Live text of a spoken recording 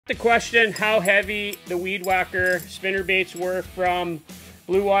The question how heavy the Weed Wacker spinnerbaits were from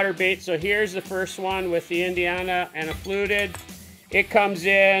Blue Water Bait. So here's the first one with the Indiana and a fluted. It comes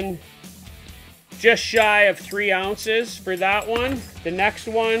in just shy of 3 ounces for that one. The next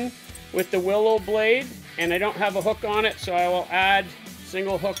one with the willow blade, and I don't have a hook on it, so I will add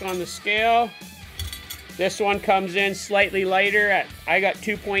single hook on the scale. This one comes in slightly lighter at, I got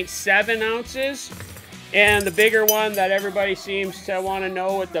 2.7 ounces. And the bigger one that everybody seems to want to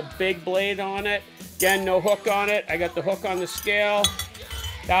know with the big blade on it. Again, no hook on it. I got the hook on the scale.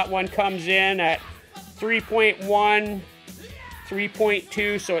 That one comes in at 3.1,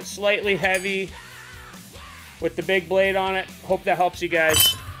 3.2, so it's slightly heavy with the big blade on it. Hope that helps you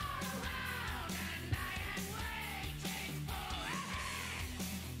guys.